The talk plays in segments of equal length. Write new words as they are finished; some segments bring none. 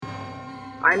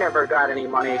I never got any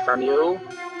money from you.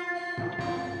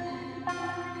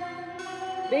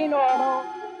 Be normal.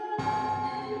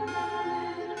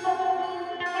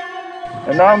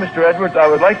 And now, Mr. Edwards, I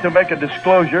would like to make a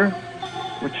disclosure,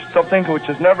 something which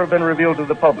has never been revealed to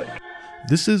the public.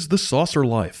 This is The Saucer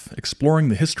Life, exploring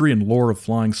the history and lore of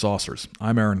flying saucers.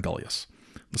 I'm Aaron Gullius.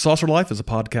 The Saucer Life is a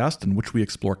podcast in which we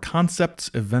explore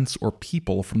concepts, events, or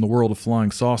people from the world of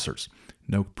flying saucers.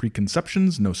 No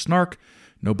preconceptions, no snark,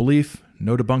 no belief,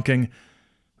 no debunking.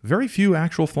 Very few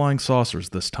actual flying saucers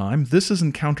this time. This is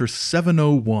Encounter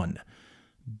 701,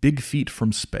 Bigfeet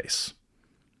from Space.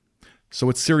 So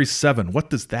it's Series 7. What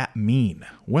does that mean?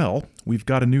 Well, we've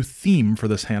got a new theme for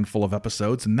this handful of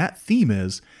episodes, and that theme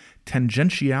is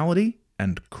tangentiality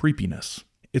and creepiness.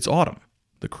 It's autumn,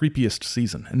 the creepiest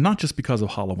season, and not just because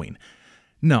of Halloween.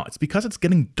 No, it's because it's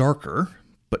getting darker,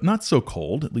 but not so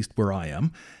cold, at least where I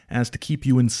am, as to keep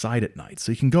you inside at night,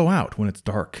 so you can go out when it's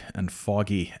dark and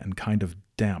foggy and kind of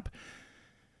damp.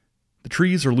 The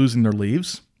trees are losing their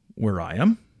leaves where I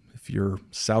am. If you're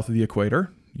south of the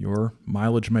equator, your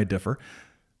mileage may differ,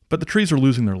 but the trees are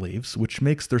losing their leaves, which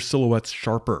makes their silhouettes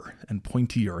sharper and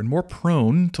pointier and more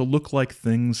prone to look like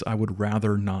things I would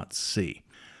rather not see.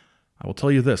 I will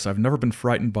tell you this, I've never been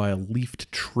frightened by a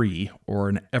leafed tree or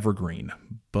an evergreen,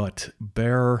 but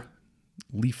bare,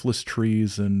 leafless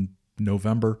trees in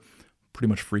November pretty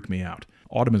much freak me out.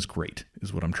 Autumn is great,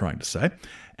 is what I'm trying to say.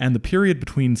 And the period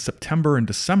between September and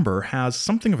December has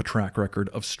something of a track record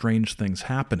of strange things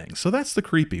happening. So that's the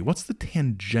creepy. What's the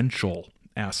tangential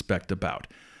aspect about?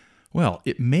 Well,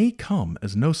 it may come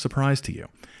as no surprise to you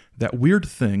that weird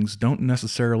things don't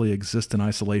necessarily exist in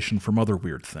isolation from other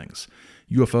weird things.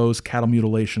 UFOs, cattle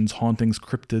mutilations, hauntings,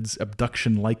 cryptids,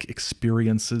 abduction-like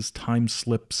experiences, time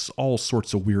slips, all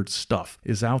sorts of weird stuff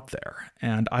is out there.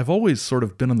 And I've always sort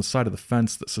of been on the side of the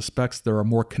fence that suspects there are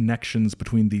more connections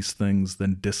between these things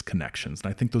than disconnections. And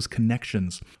I think those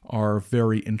connections are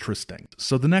very interesting.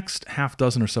 So the next half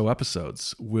dozen or so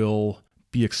episodes will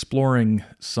be exploring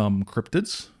some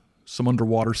cryptids, some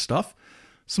underwater stuff,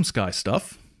 some sky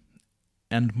stuff,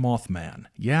 and Mothman.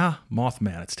 Yeah,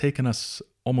 Mothman. It's taken us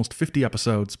almost 50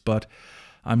 episodes, but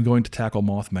I'm going to tackle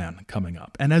Mothman coming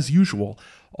up. And as usual,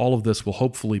 all of this will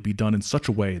hopefully be done in such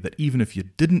a way that even if you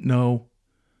didn't know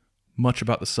much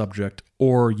about the subject,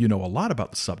 or you know a lot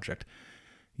about the subject,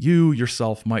 you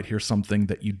yourself might hear something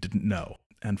that you didn't know.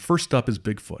 And first up is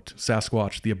Bigfoot,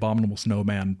 Sasquatch, the abominable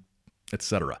snowman,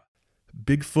 etc.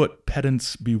 Bigfoot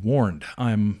pedants be warned.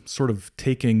 I'm sort of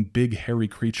taking big hairy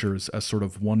creatures as sort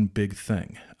of one big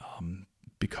thing.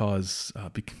 Because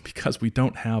we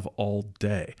don't have all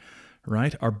day,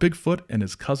 right? Are Bigfoot and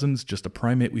his cousins just a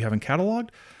primate we haven't cataloged?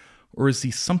 Or is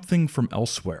he something from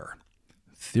elsewhere?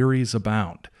 Theories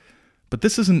abound. But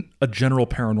this isn't a general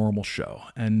paranormal show,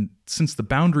 and since the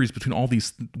boundaries between all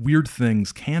these weird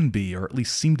things can be, or at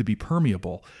least seem to be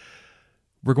permeable,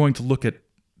 we're going to look at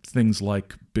things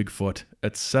like Bigfoot,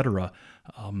 etc.,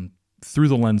 through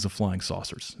the lens of flying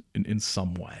saucers in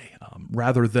some way,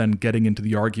 rather than getting into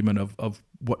the argument of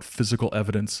what physical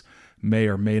evidence may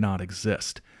or may not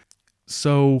exist.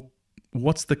 So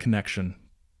what's the connection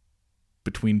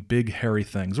between big hairy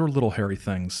things or little hairy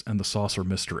things and the saucer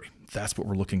mystery? That's what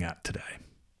we're looking at today.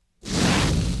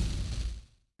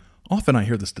 Often I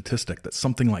hear the statistic that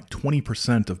something like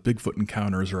 20% of Bigfoot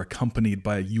encounters are accompanied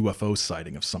by a UFO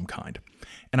sighting of some kind.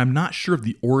 And I'm not sure of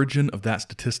the origin of that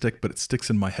statistic, but it sticks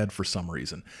in my head for some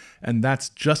reason. And that's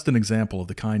just an example of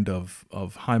the kind of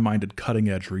high-minded,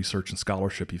 cutting-edge research and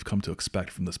scholarship you've come to expect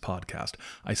from this podcast.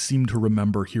 I seem to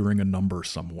remember hearing a number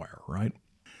somewhere, right?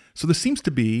 So there seems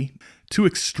to be two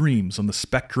extremes on the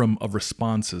spectrum of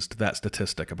responses to that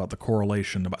statistic about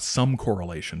some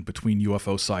correlation between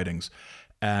UFO sightings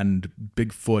and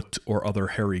Bigfoot or other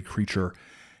hairy creature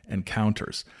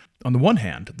encounters. On the one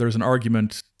hand, there's an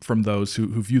argument from those who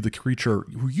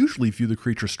usually view the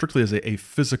creature strictly as a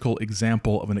physical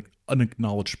example of an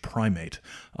unacknowledged primate.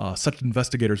 Such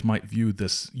investigators might view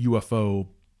this UFO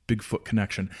Bigfoot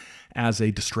connection as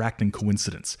a distracting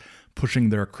coincidence, pushing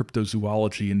their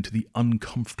cryptozoology into the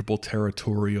uncomfortable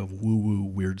territory of woo-woo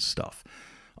weird stuff.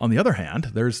 On the other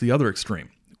hand, there's the other extreme,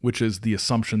 which is the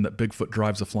assumption that Bigfoot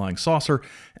drives a flying saucer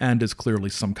and is clearly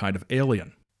some kind of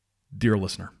alien. Dear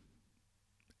listener,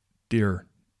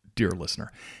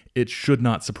 it should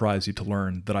not surprise you to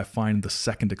learn that I find the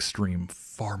second extreme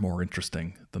far more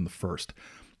interesting than the first.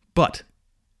 But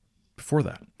before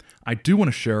that, I do want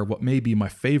to share what may be my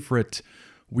favorite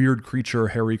weird creature,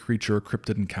 hairy creature,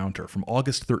 cryptid encounter from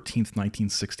August 13th,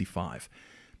 1965.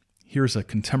 Here's a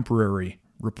contemporary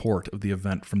report of the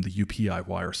event from the UPI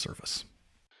wire service.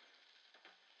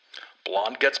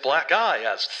 Blonde gets black eye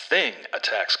as thing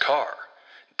attacks car.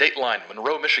 Dateline,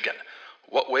 Monroe, Michigan.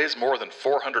 What weighs more than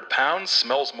 400 pounds,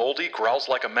 smells moldy, growls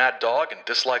like a mad dog, and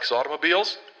dislikes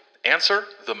automobiles? Answer,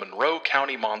 the Monroe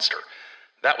County Monster.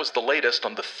 That was the latest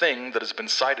on the thing that has been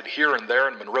sighted here and there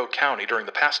in Monroe County during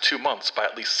the past 2 months by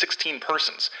at least 16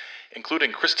 persons,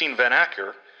 including Christine Van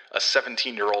Acker, a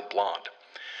 17-year-old blonde.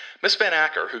 Miss Van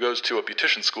Acker, who goes to a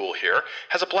beautician school here,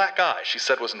 has a black eye she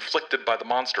said was inflicted by the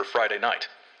monster Friday night.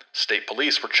 State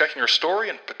police were checking her story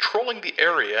and patrolling the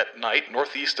area at night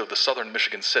northeast of the southern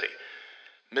Michigan city.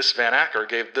 Miss Van Acker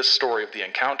gave this story of the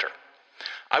encounter.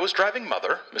 I was driving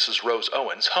Mother, Mrs. Rose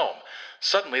Owens, home.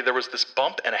 Suddenly there was this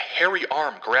bump and a hairy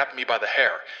arm grabbed me by the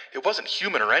hair. It wasn't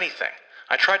human or anything.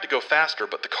 I tried to go faster,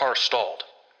 but the car stalled.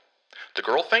 The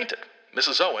girl fainted.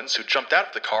 Mrs. Owens, who jumped out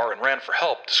of the car and ran for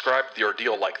help, described the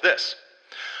ordeal like this.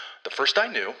 The first I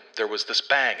knew, there was this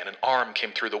bang and an arm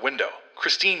came through the window.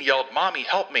 Christine yelled, "Mommy,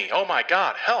 help me! Oh my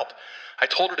God, help!" I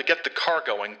told her to get the car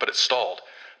going, but it stalled.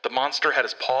 The monster had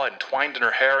his paw entwined in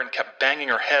her hair and kept banging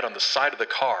her head on the side of the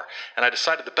car, and I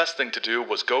decided the best thing to do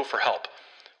was go for help.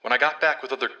 When I got back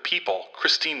with other people,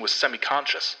 Christine was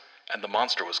semi-conscious, and the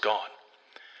monster was gone.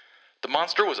 The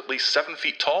monster was at least 7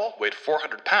 feet tall, weighed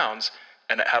 400 pounds,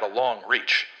 and it had a long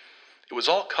reach. It was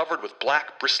all covered with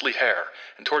black, bristly hair,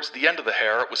 and towards the end of the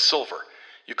hair it was silver.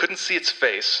 You couldn't see its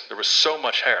face, there was so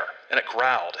much hair, and it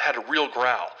growled, it had a real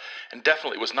growl, and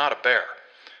definitely was not a bear.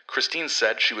 Christine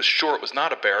said she was sure it was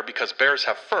not a bear because bears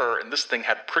have fur and this thing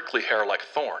had prickly hair like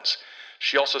thorns.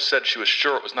 She also said she was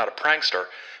sure it was not a prankster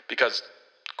because,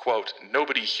 quote,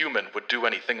 nobody human would do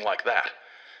anything like that.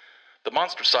 The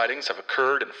monster sightings have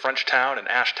occurred in Frenchtown and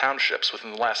Ash Townships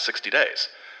within the last 60 days.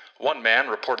 One man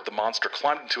reported the monster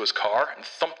climbed into his car and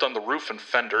thumped on the roof and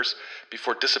fenders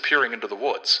before disappearing into the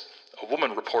woods. A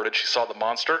woman reported she saw the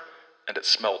monster and it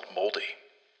smelled moldy.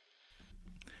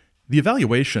 The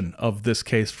evaluation of this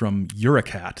case from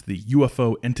EURECAT, the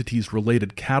UFO Entities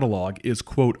Related Catalog, is,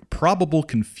 quote, probable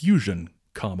confusion,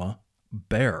 comma,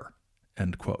 bear,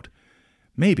 end quote.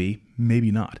 Maybe, maybe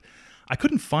not. I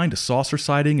couldn't find a saucer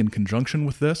sighting in conjunction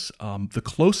with this. The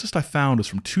closest I found was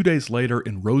from 2 days later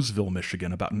in Roseville,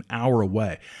 Michigan, about an hour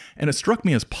away, and it struck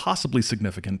me as possibly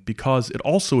significant because it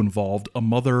also involved a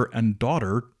mother and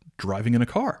daughter driving in a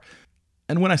car.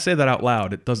 And when I say that out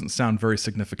loud, it doesn't sound very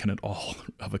significant at all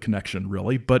of a connection,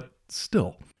 really, but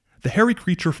still. The hairy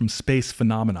creature from space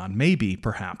phenomenon may be,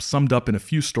 perhaps, summed up in a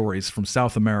few stories from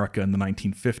South America in the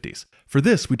 1950s. For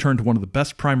this, we turn to one of the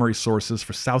best primary sources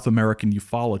for South American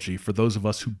ufology for those of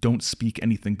us who don't speak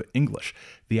anything but English,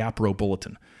 the APRO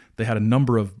Bulletin. They had a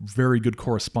number of very good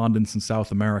correspondents in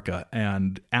South America,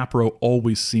 and APRO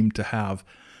always seemed to have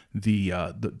the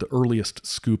earliest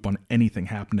scoop on anything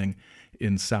happening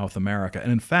in South America.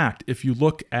 And in fact, if you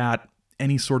look at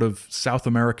any sort of South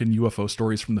American UFO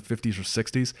stories from the 50s or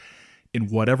 60s, in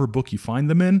whatever book you find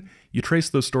them in, you trace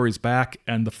those stories back,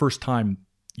 and the first time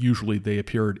usually they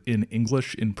appeared in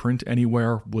English, in print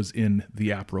anywhere, was in the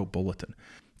APRO Bulletin.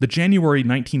 The January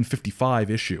 1955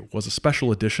 issue was a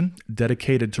special edition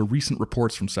dedicated to recent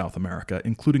reports from South America,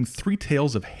 including 3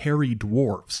 tales of hairy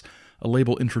dwarves, a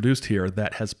label introduced here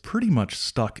that has pretty much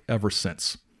stuck ever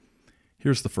since.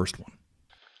 Here's the first one.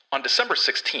 On December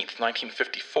 16,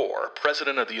 1954,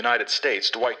 President of the United States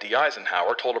Dwight D.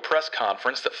 Eisenhower told a press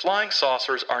conference that flying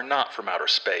saucers are not from outer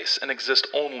space and exist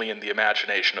only in the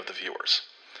imagination of the viewers.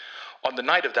 On the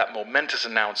night of that momentous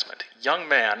announcement, a young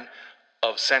man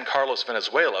of San Carlos,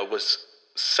 Venezuela, was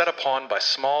set upon by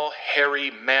small, hairy,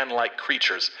 man-like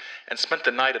creatures and spent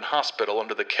the night in hospital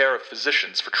under the care of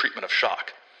physicians for treatment of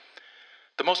shock.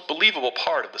 The most believable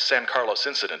part of the San Carlos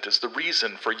incident is the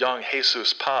reason for young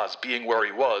Jesus Paz being where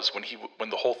he was when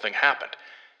the whole thing happened.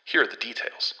 Here are the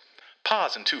details.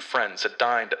 Paz and 2 friends had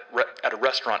dined at a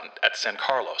restaurant at San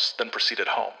Carlos, then proceeded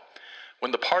home.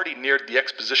 When the party neared the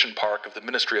exposition park of the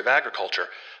Ministry of Agriculture,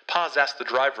 Paz asked the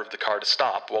driver of the car to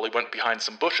stop while he went behind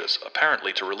some bushes,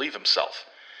 apparently to relieve himself.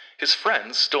 His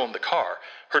friends, still in the car,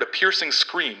 heard a piercing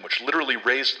scream which literally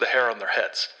raised the hair on their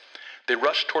heads. They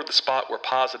rushed toward the spot where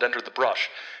Paz had entered the brush,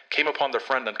 came upon their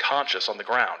friend unconscious on the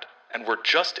ground, and were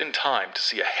just in time to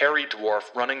see a hairy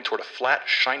dwarf running toward a flat,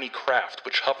 shiny craft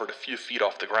which hovered a few feet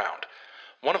off the ground.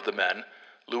 One of the men,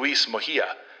 Luis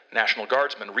Mejia, National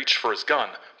Guardsman, reached for his gun,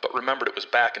 but remembered it was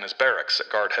back in his barracks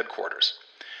at guard headquarters.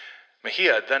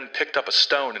 Mejia then picked up a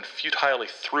stone and futilely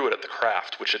threw it at the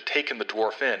craft, which had taken the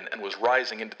dwarf in and was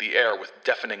rising into the air with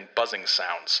deafening buzzing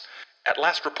sounds. At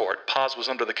last report, Paz was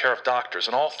under the care of doctors,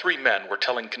 and all 3 men were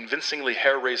telling convincingly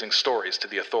hair-raising stories to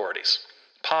the authorities.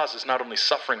 Paz is not only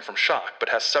suffering from shock, but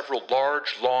has several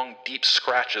large, long, deep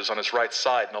scratches on his right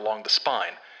side and along the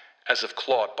spine, as if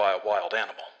clawed by a wild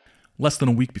animal. Less than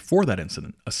a week before that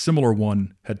incident, a similar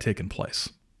one had taken place.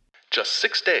 Just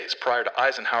 6 days prior to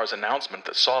Eisenhower's announcement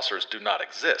that saucers do not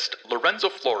exist, Lorenzo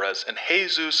Flores and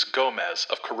Jesus Gomez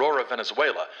of Carora,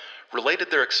 Venezuela,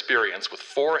 related their experience with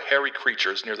 4 hairy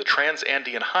creatures near the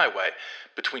Trans-Andean Highway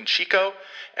between Chico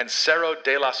and Cerro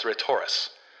de las Retores.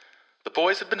 The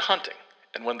boys had been hunting,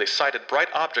 and when they sighted bright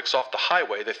objects off the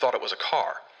highway, they thought it was a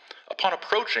car. Upon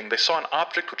approaching, they saw an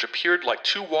object which appeared like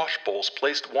 2 wash bowls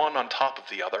placed one on top of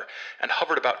the other and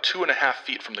hovered about 2.5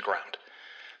 feet from the ground.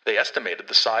 They estimated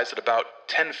the size at about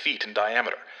 10 feet in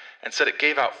diameter and said it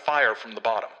gave out fire from the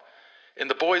bottom. In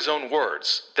the boys' own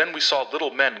words, then we saw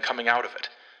little men coming out of it.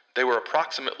 They were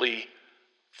approximately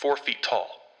 4 feet tall.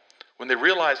 When they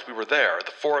realized we were there,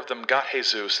 the 4 of them got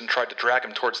Jesus and tried to drag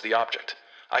him towards the object.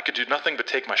 I could do nothing but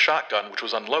take my shotgun, which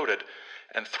was unloaded,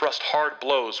 and thrust hard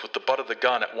blows with the butt of the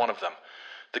gun at one of them.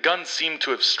 The gun seemed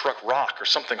to have struck rock or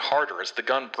something harder as the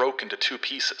gun broke into 2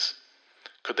 pieces.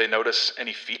 Could they notice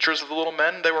any features of the little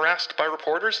men, they were asked by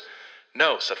reporters?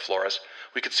 No, said Flores.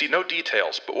 We could see no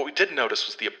details, but what we did notice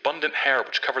was the abundant hair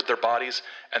which covered their bodies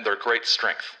and their great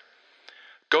strength.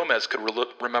 Gomez could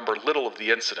remember little of the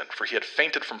incident, for he had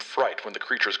fainted from fright when the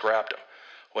creatures grabbed him.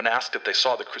 When asked if they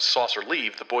saw the saucer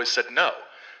leave, the boys said no,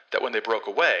 that when they broke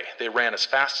away, they ran as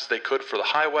fast as they could for the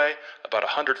highway, about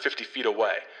 150 feet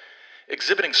away.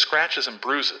 Exhibiting scratches and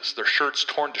bruises, their shirts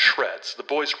torn to shreds, the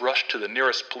boys rushed to the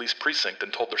nearest police precinct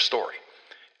and told their story.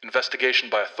 Investigation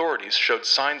by authorities showed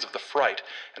signs of the fright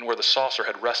and where the saucer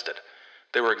had rested.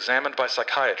 They were examined by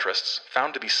psychiatrists,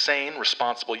 found to be sane,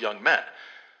 responsible young men.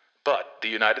 But the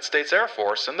United States Air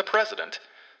Force and the President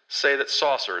say that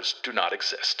saucers do not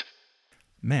exist.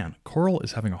 Man, Coral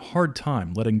is having a hard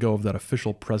time letting go of that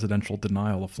official presidential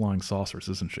denial of flying saucers,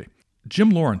 isn't she?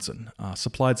 Jim Lawrenson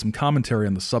supplied some commentary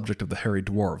on the subject of the hairy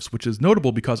dwarves, which is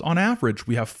notable because, on average,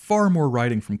 we have far more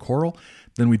writing from Coral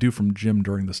than we do from Jim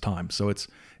during this time. So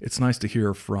it's nice to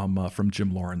hear from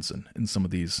Jim Lawrenson in some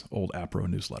of these old APRO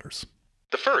newsletters.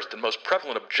 The first and most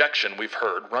prevalent objection we've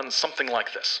heard runs something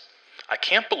like this. I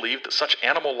can't believe that such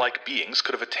animal-like beings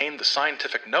could have attained the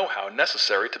scientific know-how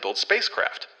necessary to build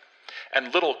spacecraft.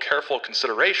 And little careful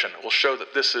consideration will show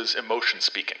that this is emotion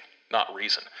speaking, not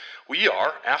reason. We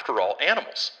are, after all,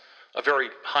 animals. A very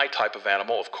high type of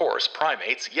animal, of course,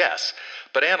 primates, yes,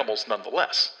 but animals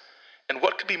nonetheless. And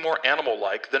what could be more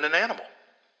animal-like than an animal?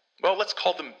 Well, let's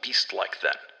call them beast-like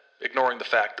then, ignoring the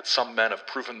fact that some men have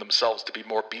proven themselves to be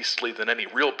more beastly than any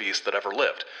real beast that ever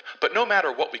lived. But no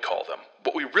matter what we call them,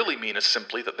 what we really mean is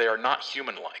simply that they are not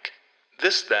human-like.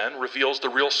 This, then, reveals the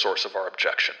real source of our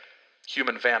objection: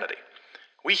 human vanity.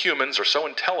 We humans are so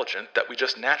intelligent that we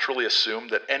just naturally assume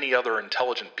that any other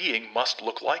intelligent being must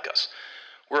look like us.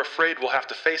 We're afraid we'll have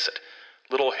to face it.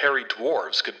 Little hairy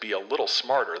dwarves could be a little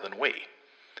smarter than we.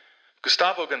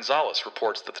 Gustavo Gonzalez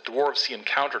reports that the dwarves he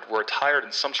encountered were attired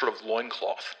in some sort of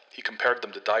loincloth. He compared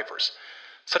them to diapers.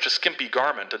 Such a skimpy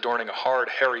garment adorning a hard,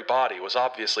 hairy body was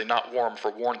obviously not warm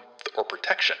for warmth or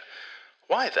protection.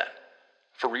 Why then?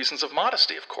 For reasons of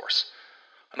modesty, of course.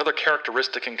 Another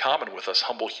characteristic in common with us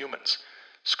humble humans.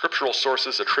 Scriptural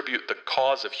sources attribute the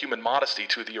cause of human modesty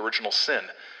to the original sin.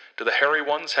 Do the hairy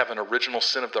ones have an original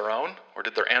sin of their own, or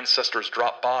did their ancestors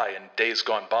drop by in days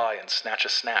gone by and snatch a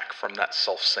snack from that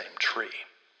selfsame tree?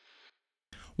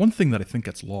 One thing that I think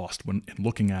gets lost when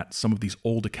looking at some of these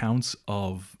old accounts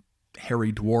of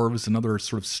hairy dwarves and other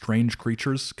sort of strange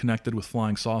creatures connected with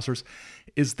flying saucers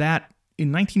is that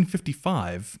in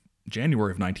 1955,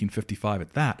 January of 1955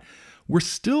 at that, we're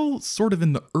still sort of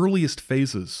in the earliest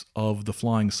phases of the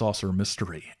flying saucer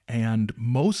mystery, and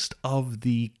most of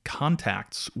the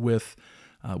contacts with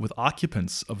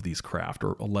occupants of these craft,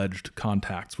 or alleged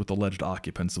contacts with alleged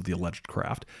occupants of the alleged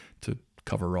craft, to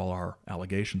cover all our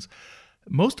allegations,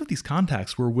 most of these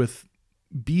contacts were with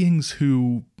beings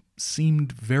who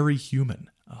seemed very human,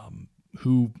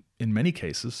 who, in many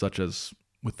cases, such as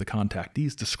with the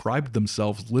contactees, described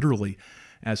themselves literally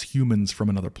as humans from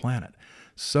another planet.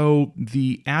 So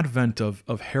the advent of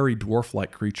hairy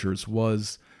dwarf-like creatures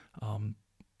was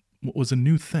a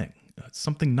new thing.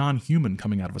 Something non-human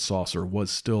coming out of a saucer was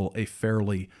still a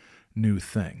fairly new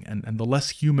thing. And the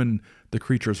less human the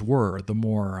creatures were, the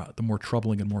more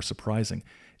troubling and more surprising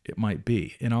it might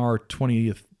be. In our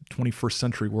 21st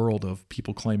century world of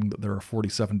people claiming that there are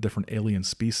 47 different alien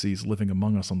species living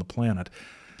among us on the planet,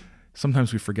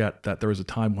 sometimes we forget that there was a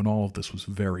time when all of this was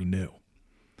very new.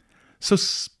 So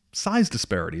size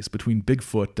disparities between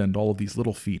Bigfoot and all of these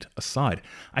little feet aside,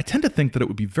 I tend to think that it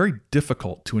would be very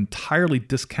difficult to entirely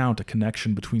discount a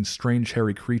connection between strange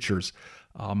hairy creatures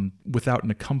without an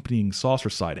accompanying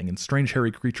saucer sighting and strange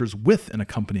hairy creatures with an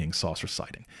accompanying saucer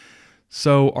sighting.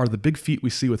 So are the big feet we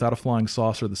see without a flying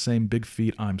saucer the same big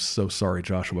feet? I'm so sorry,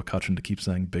 Joshua Cutchin, to keep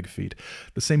saying big feet.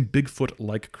 The same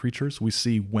Bigfoot-like creatures we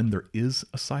see when there is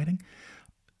a sighting?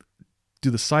 Do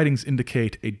the sightings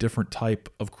indicate a different type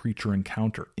of creature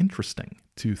encounter? Interesting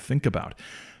to think about.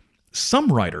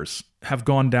 Some writers have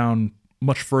gone down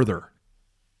much further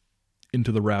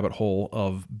into the rabbit hole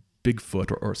of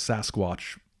Bigfoot or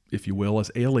Sasquatch, if you will, as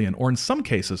alien, or in some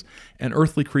cases, an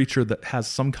earthly creature that has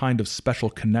some kind of special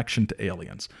connection to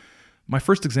aliens. My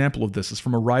first example of this is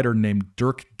from a writer named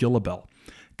Dirk Gillebel.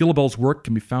 Gillebel's work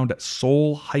can be found at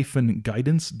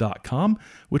soul-guidance.com,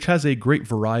 which has a great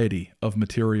variety of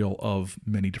material of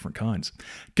many different kinds.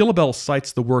 Gillebel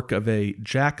cites the work of a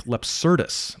Jack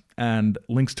Lepserdis and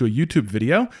links to a YouTube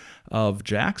video of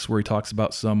Jack's where he talks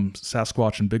about some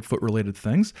Sasquatch and Bigfoot-related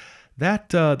things.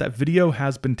 That video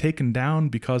has been taken down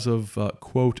because of,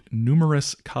 quote,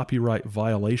 numerous copyright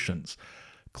violations.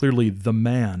 Clearly, the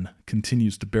man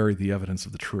continues to bury the evidence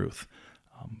of the truth.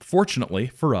 Fortunately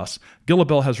for us,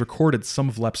 Gillebel has recorded some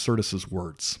of Lapserdis'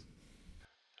 words.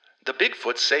 The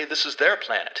Bigfoots say this is their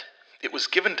planet. It was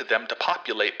given to them to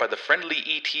populate by the friendly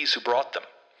ETs who brought them.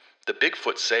 The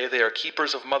Bigfoots say they are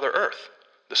keepers of Mother Earth.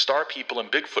 The Star People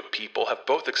and Bigfoot people have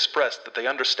both expressed that they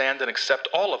understand and accept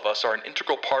all of us are an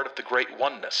integral part of the Great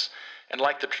Oneness, and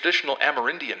like the traditional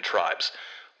Amerindian tribes,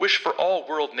 wish for all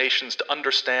world nations to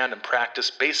understand and practice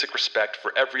basic respect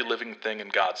for every living thing in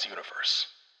God's universe.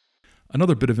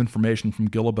 Another bit of information from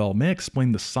Gillebel may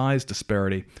explain the size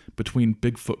disparity between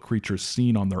Bigfoot creatures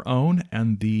seen on their own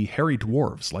and the hairy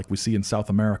dwarves like we see in South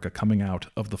America coming out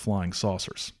of the flying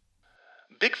saucers.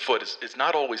 Bigfoot is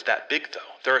not always that big, though.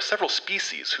 There are several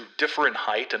species who differ in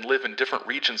height and live in different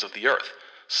regions of the Earth.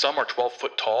 Some are 12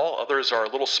 foot tall, others are a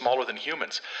little smaller than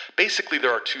humans. Basically,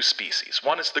 there are two species.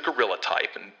 One is the gorilla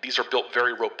type, and these are built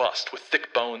very robust, with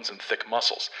thick bones and thick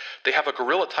muscles. They have a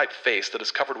gorilla-type face that is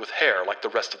covered with hair like the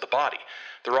rest of the body.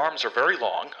 Their arms are very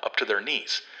long, up to their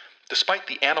knees. Despite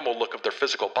the animal look of their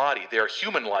physical body, they are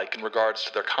human-like in regards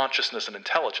to their consciousness and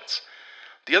intelligence.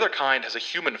 The other kind has a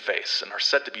human face and are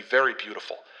said to be very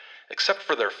beautiful. Except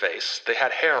for their face, they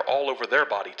had hair all over their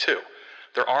body too.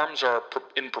 Their arms are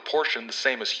in proportion the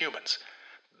same as humans.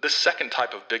 This second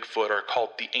type of Bigfoot are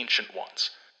called the Ancient Ones.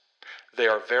 They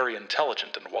are very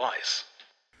intelligent and wise.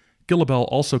 Gillebel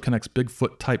also connects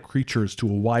Bigfoot-type creatures to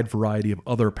a wide variety of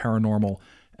other paranormal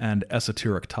and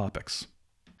esoteric topics.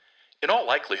 In all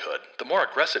likelihood, the more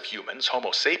aggressive humans,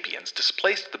 Homo sapiens,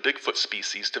 displaced the Bigfoot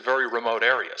species to very remote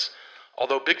areas.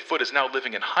 Although Bigfoot is now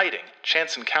living in hiding,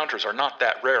 chance encounters are not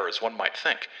that rare as one might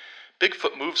think.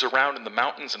 Bigfoot moves around in the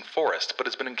mountains and forest, but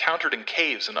has been encountered in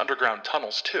caves and underground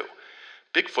tunnels too.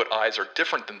 Bigfoot eyes are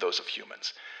different than those of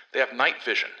humans. They have night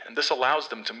vision, and this allows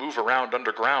them to move around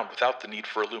underground without the need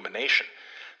for illumination.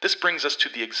 This brings us to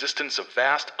the existence of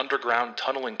vast underground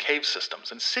tunneling cave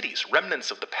systems and cities, remnants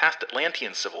of the past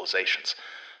Atlantean civilizations.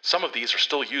 Some of these are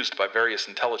still used by various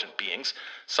intelligent beings.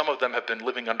 Some of them have been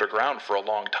living underground for a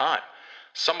long time.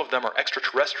 Some of them are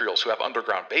extraterrestrials who have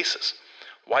underground bases.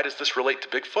 Why does this relate to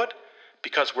Bigfoot?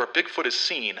 Because where Bigfoot is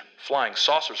seen, flying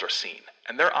saucers are seen,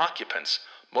 and their occupants,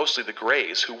 mostly the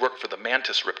Greys who work for the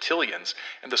mantis reptilians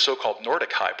and the so-called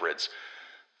Nordic hybrids,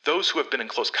 those who have been in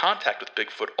close contact with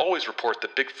Bigfoot always report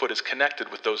that Bigfoot is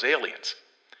connected with those aliens.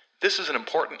 This is an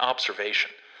important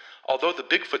observation. Although the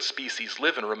Bigfoot species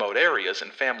live in remote areas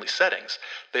and family settings,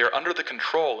 they are under the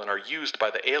control and are used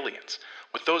by the aliens.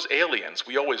 With those aliens,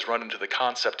 we always run into the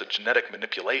concept of genetic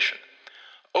manipulation.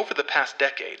 Over the past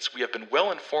decades, we have been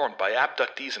well informed by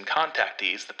abductees and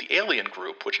contactees that the alien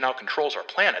group, which now controls our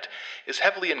planet, is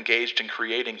heavily engaged in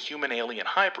creating human-alien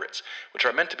hybrids, which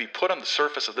are meant to be put on the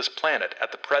surface of this planet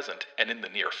at the present and in the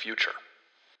near future.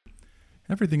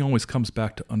 Everything always comes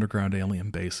back to underground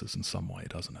alien bases in some way,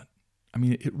 doesn't it? I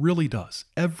mean, it really does.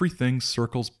 Everything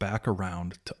circles back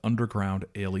around to underground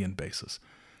alien bases.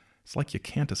 It's like you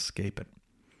can't escape it.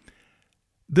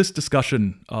 This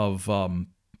discussion of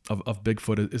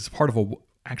Bigfoot is part of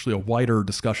actually a wider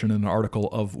discussion in an article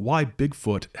of why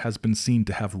Bigfoot has been seen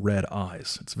to have red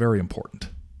eyes. It's very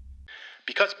important.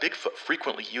 Because Bigfoot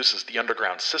frequently uses the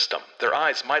underground system, their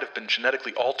eyes might have been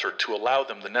genetically altered to allow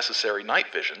them the necessary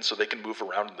night vision so they can move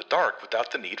around in the dark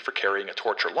without the need for carrying a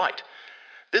torch or light.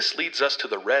 This leads us to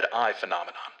the red eye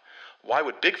phenomenon. Why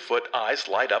would Bigfoot eyes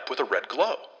light up with a red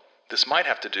glow? This might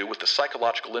have to do with the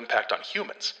psychological impact on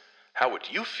humans. How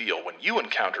would you feel when you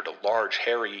encountered a large,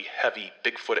 hairy, heavy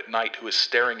Bigfoot at night who is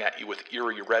staring at you with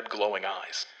eerie red glowing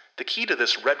eyes? The key to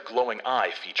this red glowing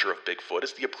eye feature of Bigfoot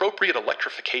is the appropriate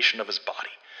electrification of his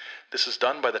body. This is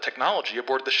done by the technology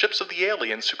aboard the ships of the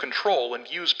aliens who control and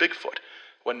use Bigfoot.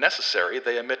 When necessary,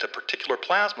 they emit a particular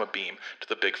plasma beam to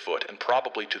the Bigfoot and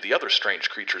probably to the other strange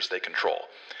creatures they control.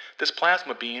 This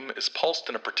plasma beam is pulsed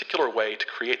in a particular way to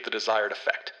create the desired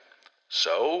effect.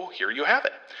 So, here you have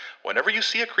it. Whenever you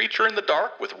see a creature in the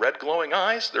dark with red glowing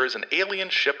eyes, there is an alien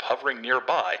ship hovering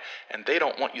nearby, and they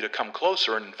don't want you to come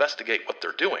closer and investigate what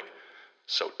they're doing.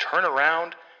 So turn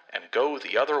around and go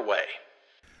the other way.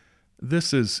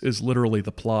 This is literally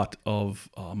the plot of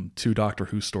two Doctor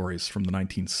Who stories from the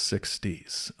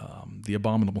 1960s, The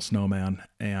Abominable Snowman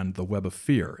and The Web of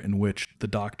Fear, in which the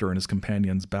Doctor and his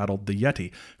companions battled the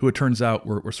Yeti, who it turns out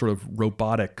were sort of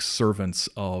robotic servants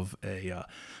of a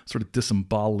sort of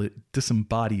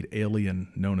disembodied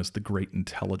alien known as the Great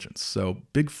Intelligence. So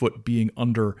Bigfoot being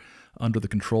under the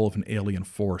control of an alien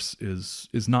force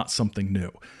is not something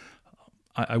new.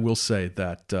 I will say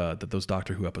that those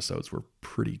Doctor Who episodes were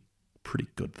pretty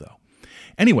good, though.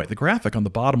 Anyway, the graphic on the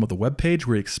bottom of the webpage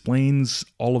where he explains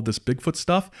all of this Bigfoot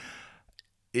stuff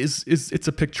it's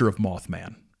a picture of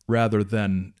Mothman rather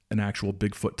than an actual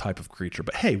Bigfoot type of creature.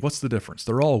 But hey, what's the difference?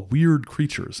 They're all weird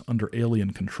creatures under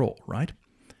alien control, right?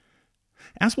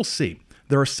 As we'll see,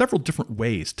 there are several different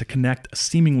ways to connect a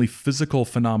seemingly physical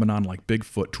phenomenon like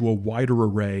Bigfoot to a wider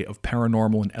array of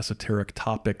paranormal and esoteric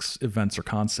topics, events, or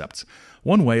concepts.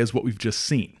 One way is what we've just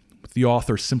seen, with the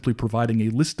author simply providing a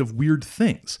list of weird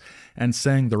things and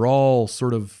saying they're all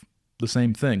sort of the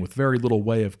same thing with very little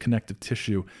way of connective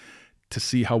tissue to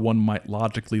see how one might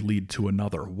logically lead to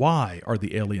another. Why are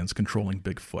the aliens controlling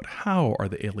Bigfoot? How are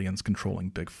the aliens controlling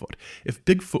Bigfoot? If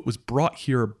Bigfoot was brought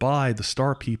here by the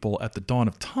Star People at the dawn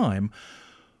of time,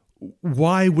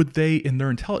 why would they, in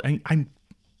their intelligence... I'm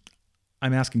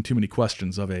asking too many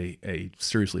questions of a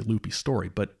seriously loopy story,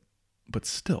 but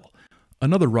still.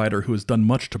 Another writer who has done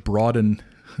much to broaden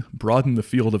the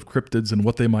field of cryptids and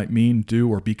what they might mean, do,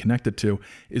 or be connected to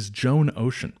is Joan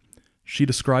Ocean. She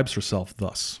describes herself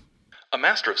thus. A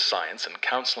master of science in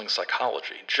counseling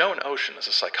psychology, Joan Ocean is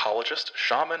a psychologist,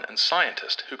 shaman, and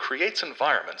scientist who creates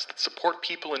environments that support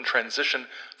people in transition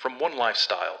from one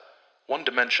lifestyle, one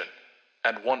dimension,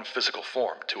 and one physical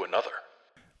form to another.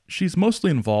 She's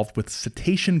mostly involved with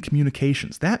cetacean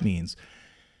communications. That means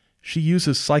she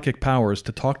uses psychic powers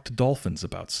to talk to dolphins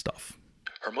about stuff.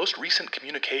 Her most recent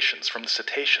communications from the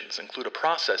cetaceans include a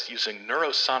process using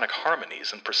neurosonic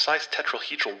harmonies and precise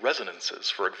tetrahedral resonances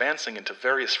for advancing into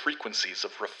various frequencies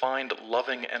of refined,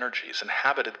 loving energies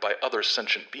inhabited by other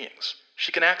sentient beings.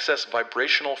 She can access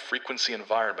vibrational frequency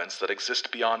environments that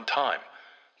exist beyond time.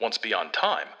 Once beyond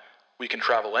time, we can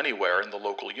travel anywhere in the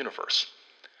local universe.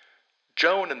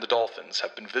 Joan and the dolphins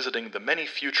have been visiting the many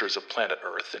futures of planet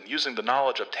Earth and using the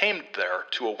knowledge obtained there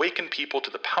to awaken people to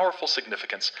the powerful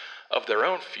significance of their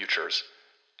own futures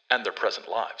and their present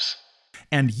lives.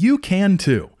 And you can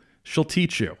too. She'll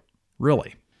teach you.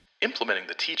 Really. Implementing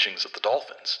the teachings of the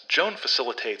dolphins, Joan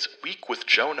facilitates Week with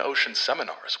Joan Ocean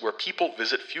seminars where people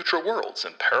visit future worlds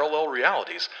and parallel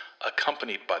realities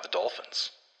accompanied by the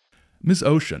dolphins. Ms.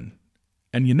 Ocean,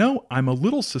 and you know, I'm a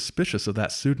little suspicious of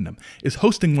that pseudonym, is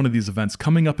hosting one of these events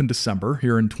coming up in December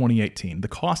here in 2018. The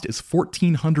cost is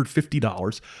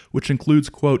 $1,450, which includes,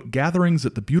 quote, gatherings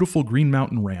at the beautiful Green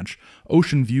Mountain Ranch,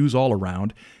 ocean views all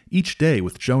around, each day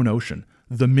with Joan Ocean,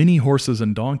 the mini horses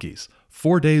and donkeys,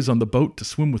 4 days on the boat to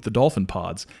swim with the dolphin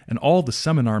pods, and all the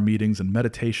seminar meetings and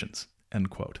meditations, end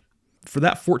quote. For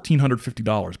that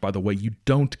 $1,450, by the way, you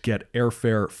don't get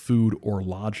airfare, food, or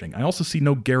lodging. I also see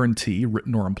no guarantee,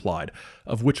 written or implied,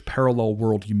 of which parallel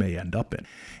world you may end up in.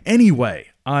 Anyway,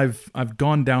 I've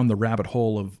gone down the rabbit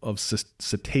hole of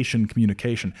cetacean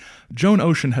communication. Joan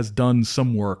Ocean has done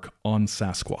some work on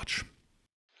Sasquatch.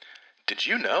 Did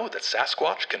you know that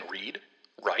Sasquatch can read,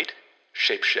 write,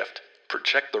 shapeshift,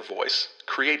 project their voice,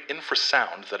 create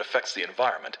infrasound that affects the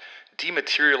environment,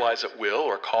 dematerialize at will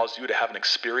or cause you to have an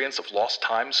experience of lost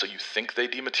time so you think they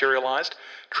dematerialized,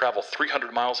 travel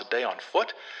 300 miles a day on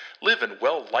foot, live in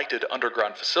well-lighted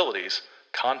underground facilities,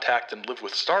 contact and live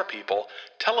with star people,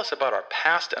 tell us about our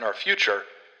past and our future,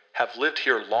 have lived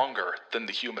here longer than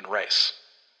the human race?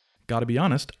 Gotta be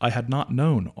honest, I had not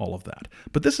known all of that.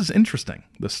 But this is interesting,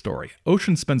 this story.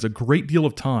 Ocean spends a great deal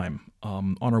of time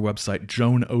on her website,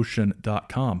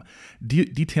 joanocean.com,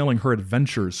 detailing her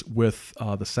adventures with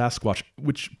the Sasquatch,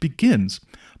 which begins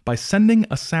by sending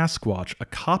a Sasquatch a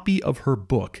copy of her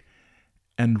book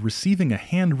and receiving a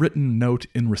handwritten note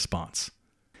in response.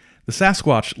 The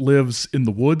Sasquatch lives in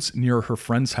the woods near her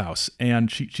friend's house,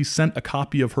 and she sent a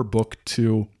copy of her book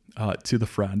to the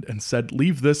friend and said,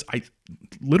 leave this. I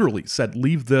literally said,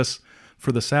 leave this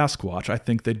for the Sasquatch. I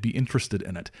think they'd be interested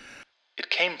in it. It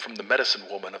came from the medicine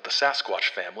woman of the Sasquatch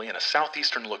family in a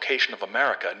southeastern location of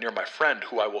America near my friend,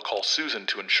 who I will call Susan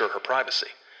to ensure her privacy.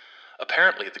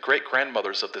 Apparently, the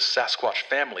great-grandmothers of this Sasquatch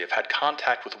family have had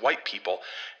contact with white people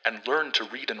and learned to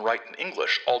read and write in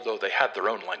English, although they had their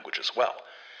own language as well.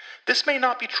 This may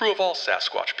not be true of all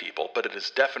Sasquatch people, but it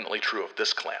is definitely true of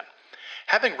this clan.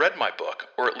 Having read my book,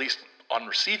 or at least on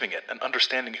receiving it and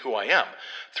understanding who I am,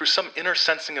 through some inner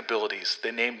sensing abilities,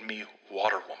 they named me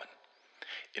Water Woman.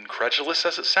 Incredulous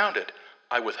as it sounded,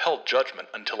 I withheld judgment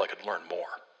until I could learn more.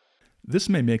 This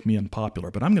may make me unpopular,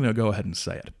 but I'm going to go ahead and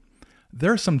say it.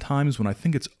 There are some times when I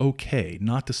think it's okay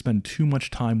not to spend too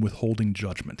much time withholding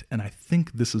judgment, and I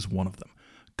think this is one of them.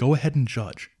 Go ahead and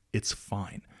judge. It's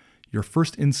fine. Your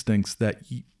first instincts that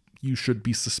you should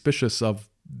be suspicious of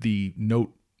the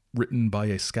note written by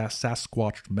a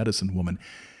Sasquatch medicine woman,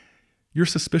 your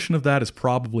suspicion of that is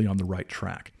probably on the right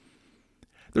track.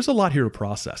 There's a lot here to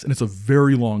process, and it's a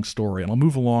very long story, and I'll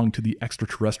move along to the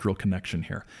extraterrestrial connection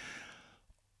here.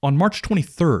 On March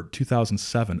 23rd,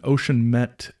 2007, Ocean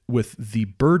met with the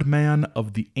Birdman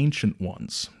of the Ancient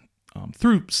Ones.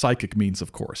 Through psychic means,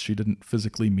 of course. She didn't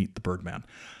physically meet the Birdman.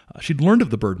 She'd learned of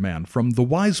the Birdman from the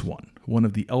Wise one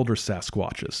of the elder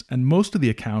Sasquatches, and most of the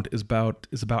account is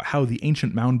about how the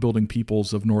ancient mound-building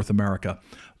peoples of North America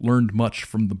learned much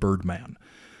from the Birdman.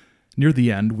 Near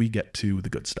the end, we get to the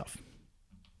good stuff.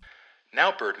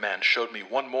 Now Birdman showed me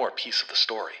one more piece of the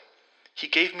story. He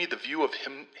gave me the view of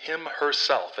him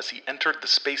herself as he entered the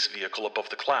space vehicle above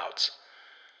the clouds.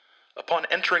 Upon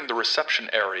entering the reception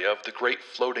area of the great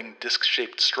floating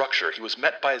disc-shaped structure, he was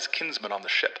met by his kinsmen on the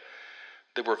ship.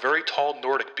 They were very tall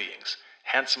Nordic beings,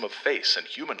 handsome of face and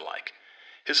human-like.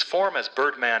 His form as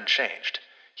Birdman changed.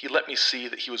 He let me see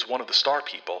that he was one of the Star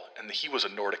People, and that he was a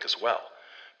Nordic as well.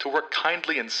 To work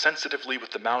kindly and sensitively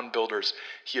with the mound builders,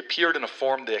 he appeared in a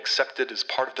form they accepted as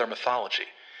part of their mythology.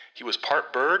 He was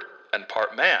part bird and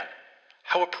part man.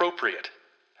 How appropriate.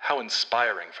 How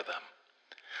inspiring for them.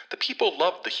 The people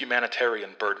loved the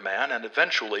humanitarian Birdman, and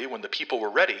eventually, when the people were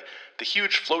ready, the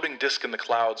huge floating disc in the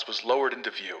clouds was lowered into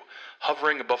view,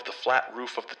 hovering above the flat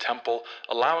roof of the temple,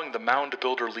 allowing the mound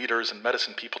builder leaders and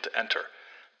medicine people to enter.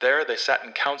 There they sat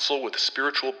in council with the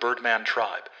spiritual Birdman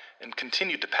tribe, and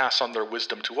continued to pass on their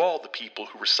wisdom to all the people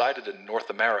who resided in North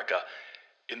America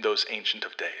in those ancient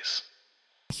of days.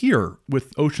 Here,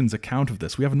 with Ocean's account of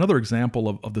this, we have another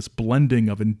example of this blending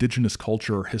of indigenous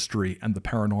culture, history, and the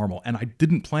paranormal. And I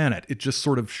didn't plan it. It just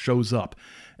sort of shows up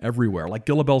everywhere. Like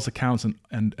Gillibel's accounts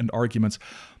and arguments,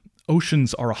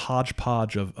 Oceans are a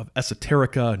hodgepodge of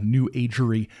esoterica, new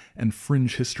agery, and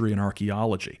fringe history and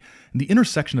archaeology. And the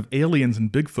intersection of aliens and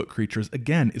Bigfoot creatures,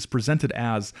 again, is presented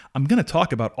as, I'm going to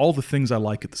talk about all the things I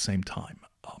like at the same time.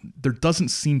 There doesn't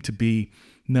seem to be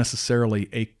necessarily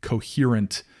a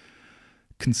coherent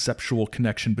conceptual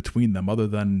connection between them other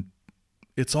than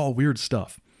it's all weird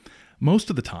stuff. Most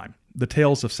of the time, the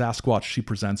tales of Sasquatch she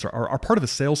presents are part of a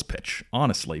sales pitch,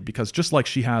 honestly, because just like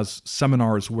she has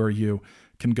seminars where you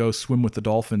can go swim with the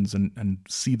dolphins and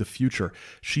see the future,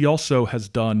 she also has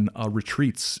done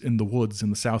retreats in the woods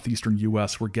in the southeastern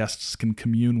U.S. where guests can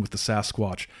commune with the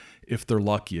Sasquatch if they're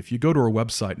lucky. If you go to her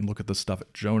website and look at this stuff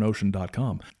at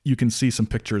joanocean.com, you can see some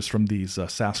pictures from these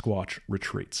Sasquatch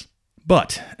retreats.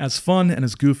 But as fun and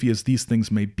as goofy as these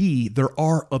things may be, there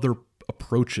are other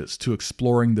approaches to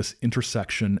exploring this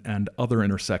intersection and other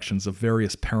intersections of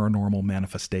various paranormal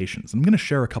manifestations. I'm going to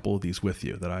share a couple of these with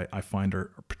you that I find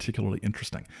are particularly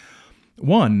interesting.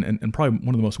 One, and probably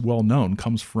one of the most well-known,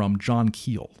 comes from John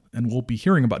Keel, and we'll be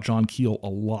hearing about John Keel a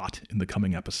lot in the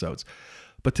coming episodes.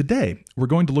 But today, we're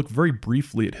going to look very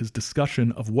briefly at his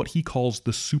discussion of what he calls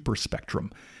the super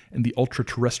spectrum and the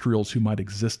ultra-terrestrials who might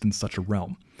exist in such a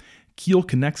realm. Keel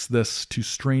connects this to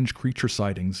strange creature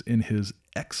sightings in his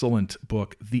excellent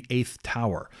book, The Eighth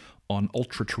Tower, on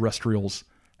ultra-terrestrials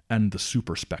and the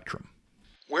super spectrum.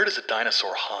 Where does a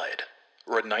dinosaur hide?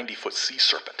 Or a 90-foot sea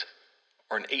serpent?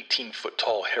 Or an 18-foot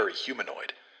tall hairy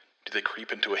humanoid? Do they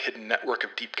creep into a hidden network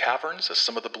of deep caverns, as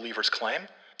some of the believers claim?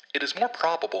 It is more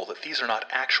probable that these are not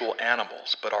actual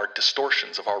animals, but are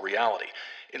distortions of our reality,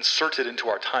 inserted into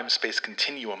our time-space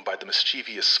continuum by the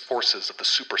mischievous forces of the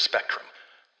super spectrum.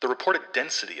 The reported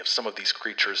density of some of these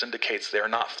creatures indicates they are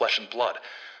not flesh and blood,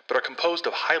 but are composed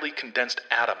of highly condensed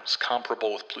atoms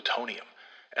comparable with plutonium.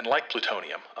 And like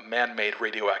plutonium, a man-made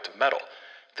radioactive metal,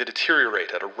 they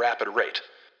deteriorate at a rapid rate.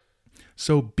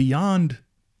 So beyond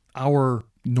our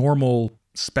normal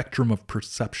spectrum of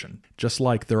perception, just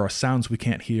like there are sounds we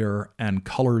can't hear and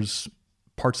colors,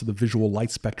 parts of the visual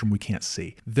light spectrum we can't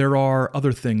see, there are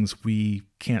other things we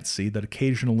can't see that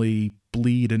occasionally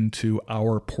bleed into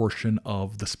our portion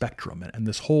of the spectrum. And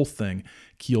this whole thing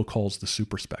Keel calls the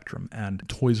super spectrum, and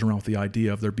toys around with the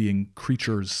idea of there being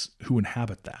creatures who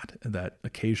inhabit that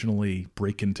occasionally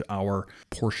break into our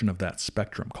portion of that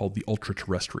spectrum called the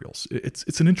ultra-terrestrials.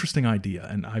 It's an interesting idea,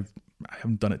 and I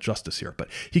haven't done it justice here, but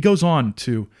he goes on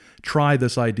to try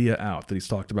this idea out that he's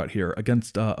talked about here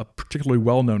against a particularly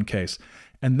well-known case,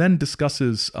 and then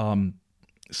discusses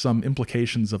some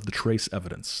implications of the trace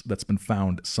evidence that's been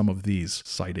found at some of these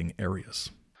sighting areas.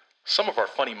 Some of our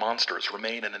funny monsters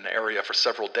remain in an area for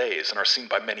several days and are seen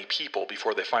by many people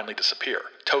before they finally disappear.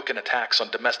 Token attacks on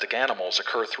domestic animals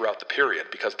occur throughout the period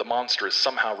because the monster is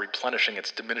somehow replenishing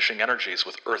its diminishing energies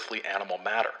with earthly animal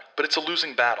matter. But it's a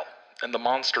losing battle, and the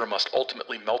monster must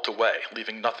ultimately melt away,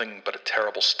 leaving nothing but a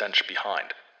terrible stench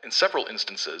behind. In several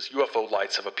instances, UFO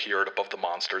lights have appeared above the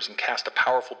monsters and cast a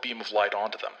powerful beam of light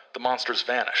onto them. The monsters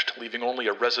vanished, leaving only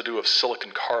a residue of silicon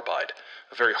carbide,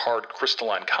 a very hard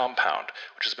crystalline compound,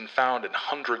 which has been found in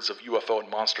hundreds of UFO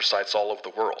and monster sites all over the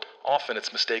world. Often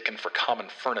it's mistaken for common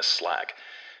furnace slag.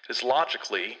 It is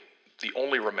logically the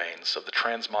only remains of the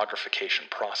transmogrification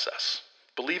process.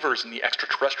 Believers in the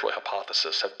extraterrestrial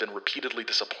hypothesis have been repeatedly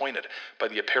disappointed by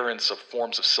the appearance of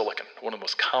forms of silicon, one of the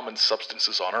most common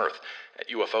substances on Earth, at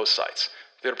UFO sites.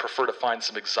 They would prefer to find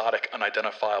some exotic,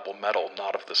 unidentifiable metal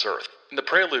not of this Earth. In the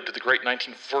prelude to the great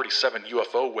 1947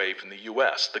 UFO wave in the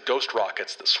US, the ghost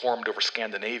rockets that swarmed over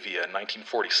Scandinavia in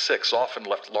 1946 often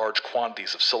left large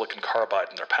quantities of silicon carbide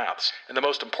in their paths. In the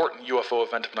most important UFO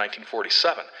event of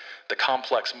 1947, the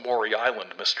complex Maury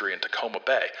Island mystery in Tacoma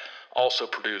Bay, also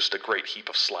produced a great heap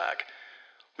of slag.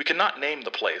 We cannot name the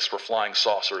place where flying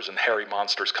saucers and hairy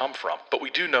monsters come from, but we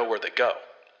do know where they go.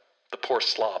 The poor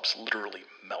slobs literally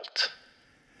melt.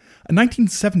 A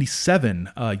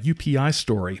 1977 UPI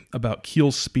story about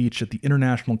Keel's speech at the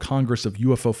International Congress of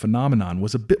UFO Phenomenon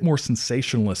was a bit more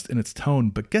sensationalist in its tone,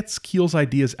 but gets Keel's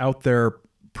ideas out there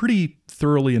pretty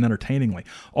thoroughly and entertainingly.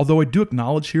 Although I do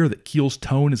acknowledge here that Keel's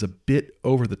tone is a bit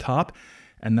over the top,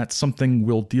 and that's something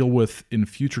we'll deal with in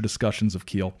future discussions of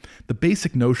Keel. The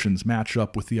basic notions match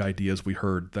up with the ideas we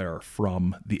heard there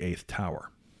from the Eighth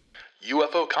Tower.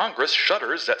 UFO Congress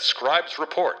shudders at Scribe's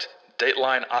report.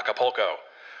 Dateline Acapulco.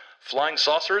 Flying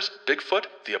saucers, Bigfoot,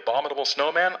 the abominable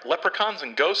snowman, leprechauns,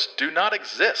 and ghosts do not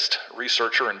exist,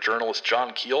 researcher and journalist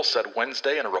John Keel said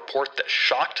Wednesday in a report that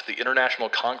shocked the International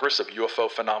Congress of UFO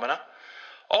Phenomena.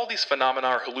 All these phenomena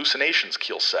are hallucinations,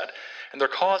 Keel said, and their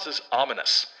cause is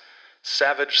ominous.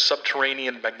 Savage,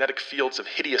 subterranean magnetic fields of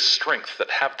hideous strength that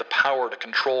have the power to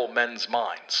control men's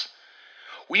minds.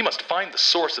 We must find the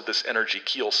source of this energy,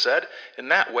 Keel said. In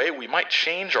that way, we might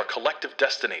change our collective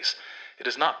destinies. It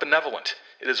is not benevolent.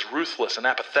 It is ruthless and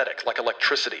apathetic, like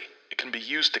electricity. It can be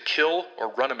used to kill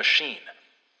or run a machine.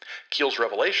 Keel's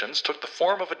revelations took the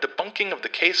form of a debunking of the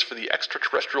case for the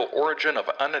extraterrestrial origin of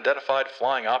unidentified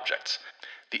flying objects.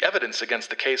 The evidence against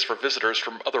the case for visitors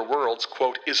from other worlds,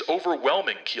 quote, is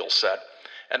overwhelming, Keel said,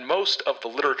 and most of the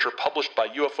literature published by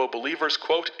UFO believers,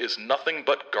 quote, is nothing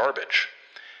but garbage.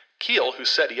 Keel, who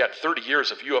said he had 30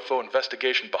 years of UFO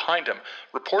investigation behind him,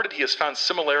 reported he has found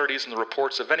similarities in the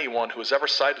reports of anyone who has ever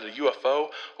sighted a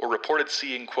UFO or reported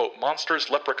seeing, quote, monsters,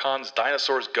 leprechauns,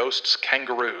 dinosaurs, ghosts,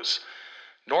 kangaroos.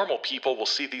 Normal people will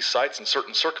see these sights in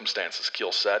certain circumstances,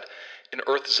 Keel said, in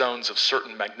Earth zones of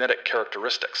certain magnetic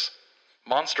characteristics.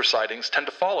 Monster sightings tend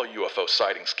to follow UFO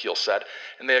sightings, Keel said,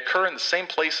 and they occur in the same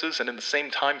places and in the same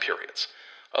time periods.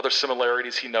 Other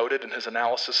similarities he noted in his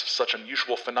analysis of such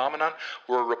unusual phenomenon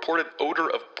were a reported odor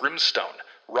of brimstone,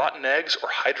 rotten eggs, or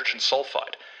hydrogen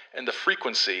sulfide, and the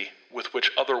frequency with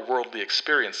which otherworldly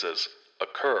experiences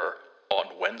occur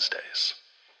on Wednesdays.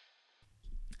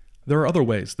 There are other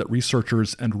ways that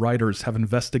researchers and writers have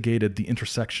investigated the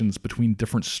intersections between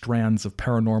different strands of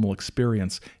paranormal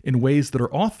experience in ways that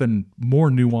are often more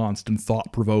nuanced and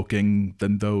thought-provoking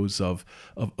than those of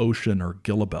Ocean or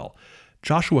Gillibel.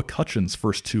 Joshua Cutchin's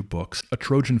first two books, A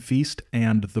Trojan Feast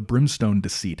and The Brimstone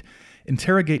Deceit,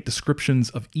 interrogate descriptions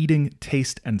of eating,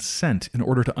 taste, and scent in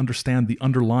order to understand the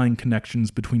underlying connections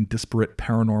between disparate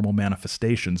paranormal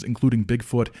manifestations, including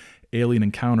Bigfoot, alien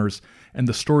encounters, and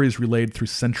the stories relayed through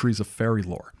centuries of fairy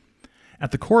lore. At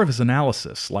the core of his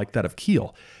analysis, like that of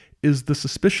Keel, is the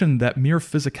suspicion that mere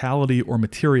physicality or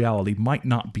materiality might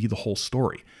not be the whole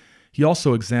story. He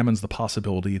also examines the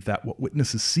possibility that what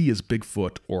witnesses see as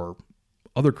Bigfoot or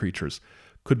other creatures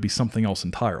could be something else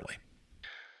entirely.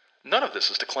 None of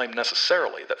this is to claim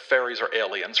necessarily that fairies are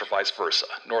aliens or vice versa,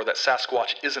 nor that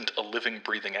Sasquatch isn't a living,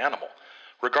 breathing animal.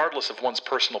 Regardless of one's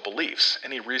personal beliefs,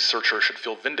 any researcher should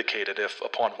feel vindicated if,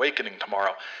 upon wakening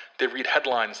tomorrow, they read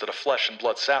headlines that a flesh and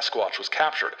blood Sasquatch was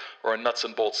captured or a nuts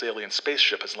and bolts alien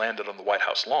spaceship has landed on the White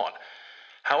House lawn.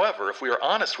 However, if we are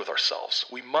honest with ourselves,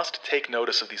 we must take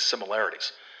notice of these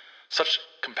similarities. Such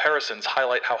comparisons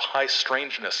highlight how high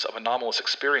strangeness of anomalous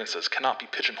experiences cannot be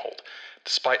pigeonholed,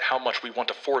 despite how much we want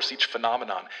to force each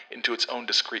phenomenon into its own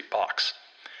discrete box.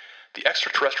 The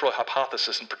extraterrestrial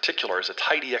hypothesis in particular is a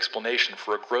tidy explanation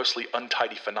for a grossly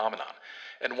untidy phenomenon,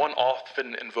 and one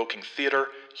often invoking theater,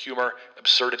 humor,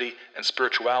 absurdity, and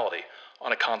spirituality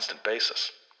on a constant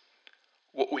basis.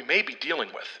 What we may be dealing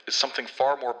with is something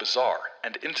far more bizarre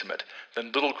and intimate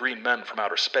than little green men from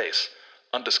outer space,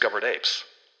 undiscovered apes,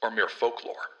 or mere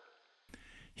folklore.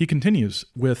 He continues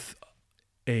with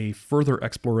a further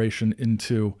exploration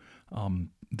into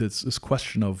this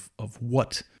question of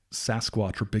what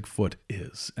Sasquatch or Bigfoot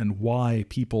is, and why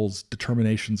people's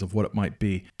determinations of what it might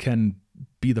be can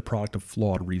be the product of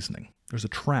flawed reasoning. There's a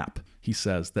trap, he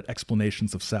says, that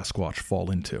explanations of Sasquatch fall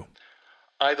into.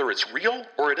 Either it's real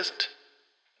or it isn't.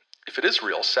 If it is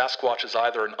real, Sasquatch is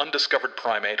either an undiscovered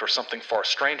primate or something far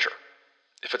stranger.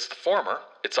 If it's the former,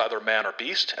 it's either man or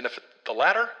beast, and if the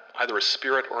latter, either a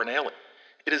spirit or an alien.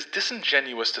 It is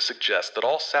disingenuous to suggest that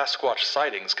all Sasquatch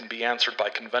sightings can be answered by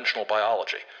conventional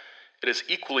biology. It is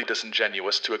equally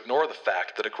disingenuous to ignore the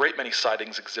fact that a great many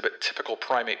sightings exhibit typical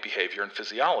primate behavior and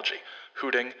physiology: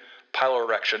 hooting,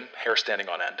 piloerection, hair standing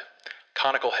on end,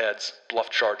 conical heads,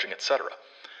 bluff charging, etc.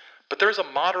 But there is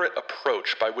a moderate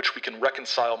approach by which we can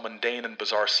reconcile mundane and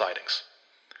bizarre sightings.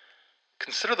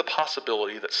 Consider the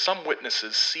possibility that some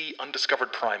witnesses see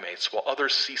undiscovered primates while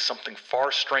others see something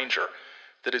far stranger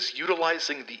that is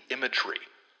utilizing the imagery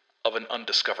of an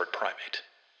undiscovered primate.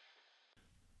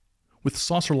 With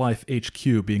Saucer Life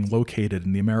HQ being located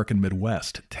in the American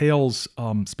Midwest, tales,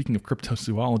 speaking of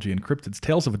cryptozoology and cryptids,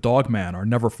 tales of a dogman are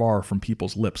never far from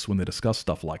people's lips when they discuss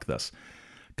stuff like this.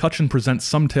 Cutchin presents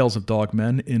some tales of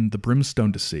dogmen in The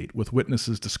Brimstone Deceit, with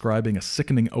witnesses describing a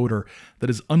sickening odor that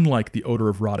is unlike the odor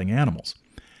of rotting animals.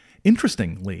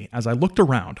 Interestingly, as I looked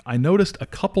around, I noticed a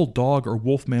couple dog or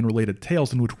wolfman-related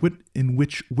tales in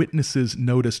which witnesses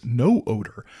noticed no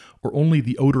odor, or only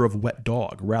the odor of wet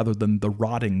dog, rather than the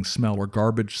rotting smell or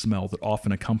garbage smell that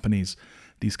often accompanies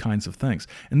these kinds of things.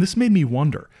 And this made me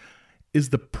wonder, is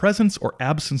the presence or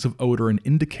absence of odor an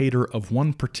indicator of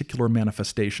one particular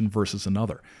manifestation versus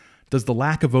another? Does the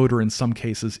lack of odor in some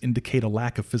cases indicate a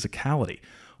lack of physicality,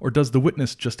 or does the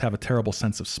witness just have a terrible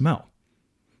sense of smell?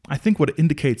 I think what it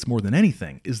indicates more than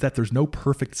anything is that there's no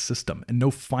perfect system and no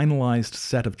finalized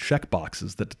set of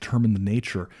checkboxes that determine the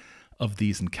nature of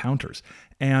these encounters.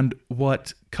 And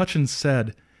what Cutchin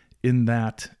said in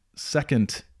that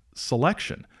second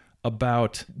selection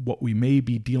about what we may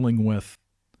be dealing with,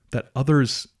 that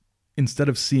others, instead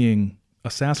of seeing a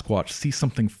Sasquatch, see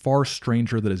something far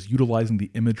stranger that is utilizing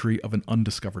the imagery of an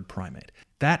undiscovered primate.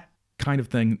 That kind of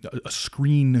thing, a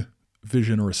screen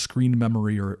vision or a screen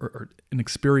memory or an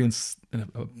experience,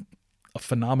 a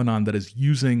phenomenon that is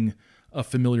using a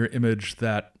familiar image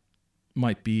that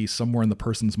might be somewhere in the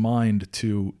person's mind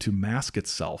to mask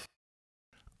itself.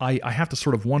 I have to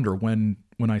sort of wonder when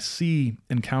I see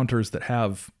encounters that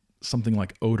have something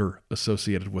like odor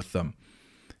associated with them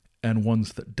and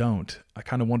ones that don't, I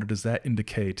kind of wonder, does that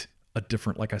indicate a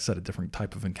different, like I said, a different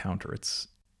type of encounter? It's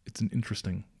an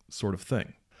interesting sort of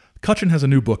thing. Cutchin has a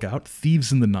new book out,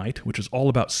 Thieves in the Night, which is all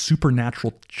about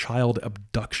supernatural child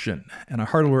abduction. And I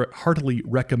heartily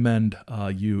recommend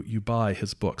you buy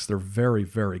his books. They're very,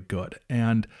 very good.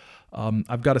 And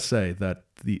I've got to say that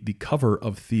the cover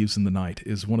of Thieves in the Night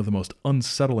is one of the most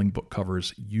unsettling book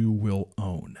covers you will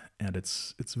own. And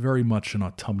it's very much an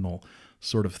autumnal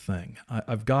sort of thing.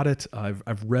 I've got it.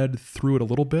 I've read through it a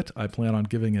little bit. I plan on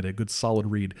giving it a good solid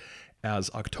read as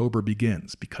October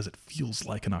begins, because it feels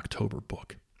like an October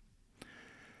book.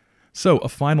 So, a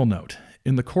final note.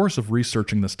 In the course of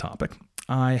researching this topic,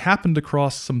 I happened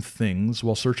across some things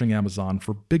while searching Amazon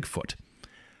for Bigfoot.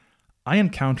 I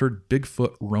encountered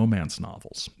Bigfoot romance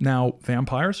novels. Now,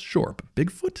 vampires? Sure, but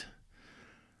Bigfoot?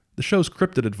 The show's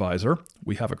cryptid advisor,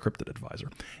 we have a cryptid advisor,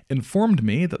 informed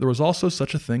me that there was also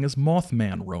such a thing as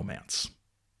Mothman romance.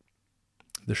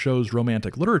 The show's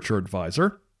romantic literature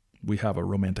advisor, we have a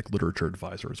romantic literature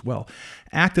advisor as well,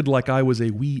 acted like I was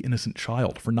a wee innocent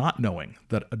child for not knowing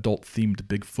that adult-themed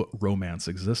Bigfoot romance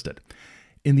existed.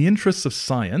 In the interests of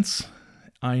science,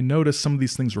 I noticed some of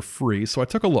these things were free, so I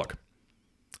took a look.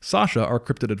 Sasha, our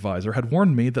cryptid advisor, had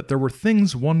warned me that there were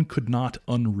things one could not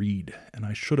unread, and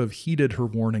I should have heeded her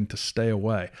warning to stay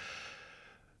away.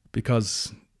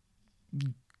 Because,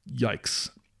 yikes.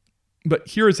 But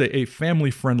here is a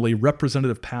family-friendly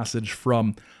representative passage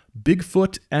from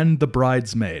Bigfoot and the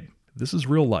Bridesmaid. This is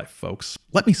real life, folks.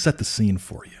 Let me set the scene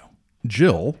for you.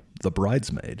 Jill, the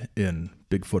bridesmaid in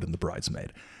Bigfoot and the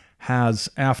Bridesmaid, has,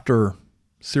 after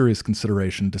serious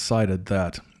consideration, decided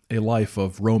that a life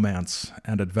of romance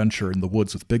and adventure in the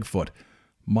woods with Bigfoot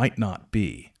might not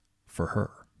be for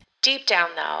her. Deep down,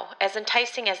 though, as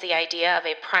enticing as the idea of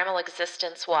a primal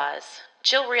existence was,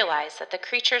 Jill realized that the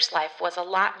creature's life was a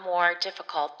lot more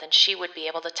difficult than she would be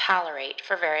able to tolerate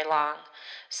for very long.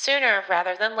 Sooner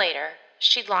rather than later,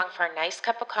 she'd long for a nice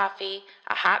cup of coffee,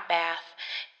 a hot bath,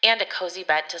 and a cozy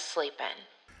bed to sleep in.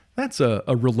 That's a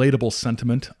relatable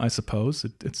sentiment, I suppose.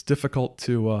 It's difficult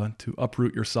to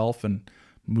uproot yourself and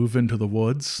move into the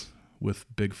woods with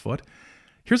Bigfoot.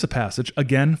 Here's a passage,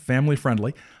 again,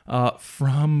 family-friendly,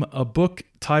 from a book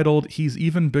titled He's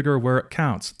Even Bigger Where It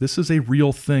Counts. This is a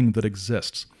real thing that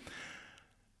exists.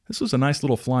 This was a nice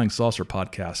little flying saucer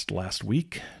podcast last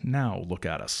week. Now look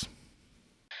at us.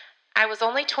 I was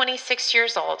only 26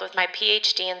 years old with my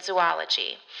PhD in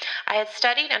zoology. I had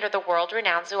studied under the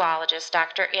world-renowned zoologist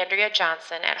Dr. Andrea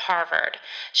Johnson at Harvard.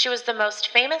 She was the most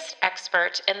famous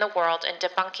expert in the world in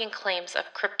debunking claims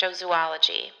of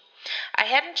cryptozoology. I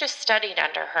hadn't just studied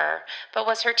under her, but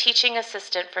was her teaching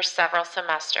assistant for several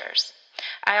semesters.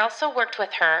 I also worked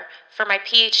with her for my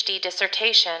PhD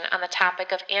dissertation on the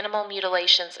topic of animal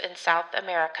mutilations in South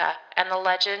America and the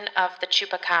legend of the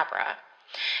chupacabra.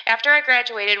 After I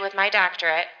graduated with my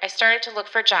doctorate, I started to look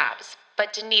for jobs,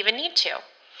 but didn't even need to.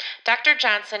 Dr.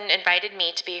 Johnson invited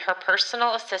me to be her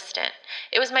personal assistant.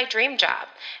 It was my dream job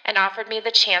and offered me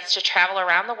the chance to travel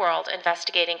around the world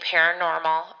investigating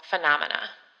paranormal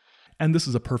phenomena. And this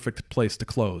is a perfect place to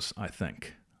close, I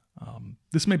think.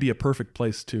 This may be a perfect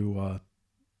place to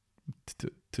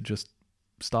just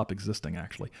stop existing,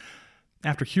 actually.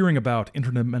 After hearing about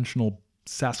interdimensional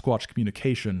Sasquatch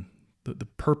communication, the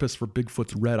purpose for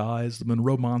Bigfoot's red eyes, the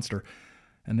Monroe Monster,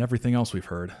 and everything else we've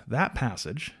heard, that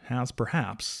passage has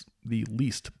perhaps the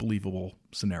least believable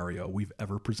scenario we've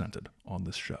ever presented on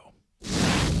this show.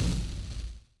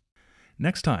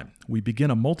 Next time, we begin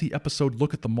a multi-episode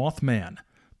look at the Mothman.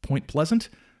 Point Pleasant,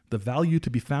 the value to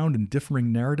be found in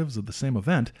differing narratives of the same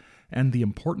event, and the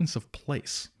importance of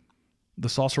place. The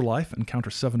Saucer Life, Encounter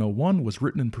 701, was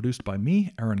written and produced by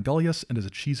me, Aaron Gullius, and is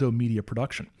a Chizo Media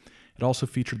production. It also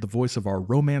featured the voice of our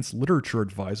romance literature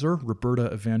advisor, Roberta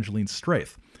Evangeline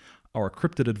Straith. Our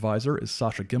cryptid advisor is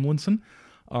Sasha Gimlinson.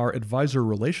 Our advisor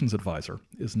relations advisor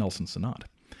is Nelson Sanat.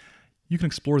 You can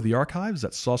explore the archives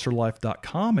at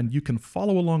saucerlife.com, and you can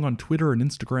follow along on Twitter and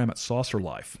Instagram at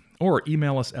saucerlife, or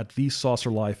email us at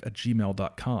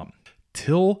thesaucerlife@gmail.com.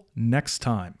 Till next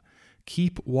time,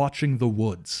 keep watching the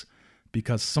woods,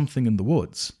 because something in the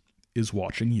woods is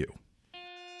watching you.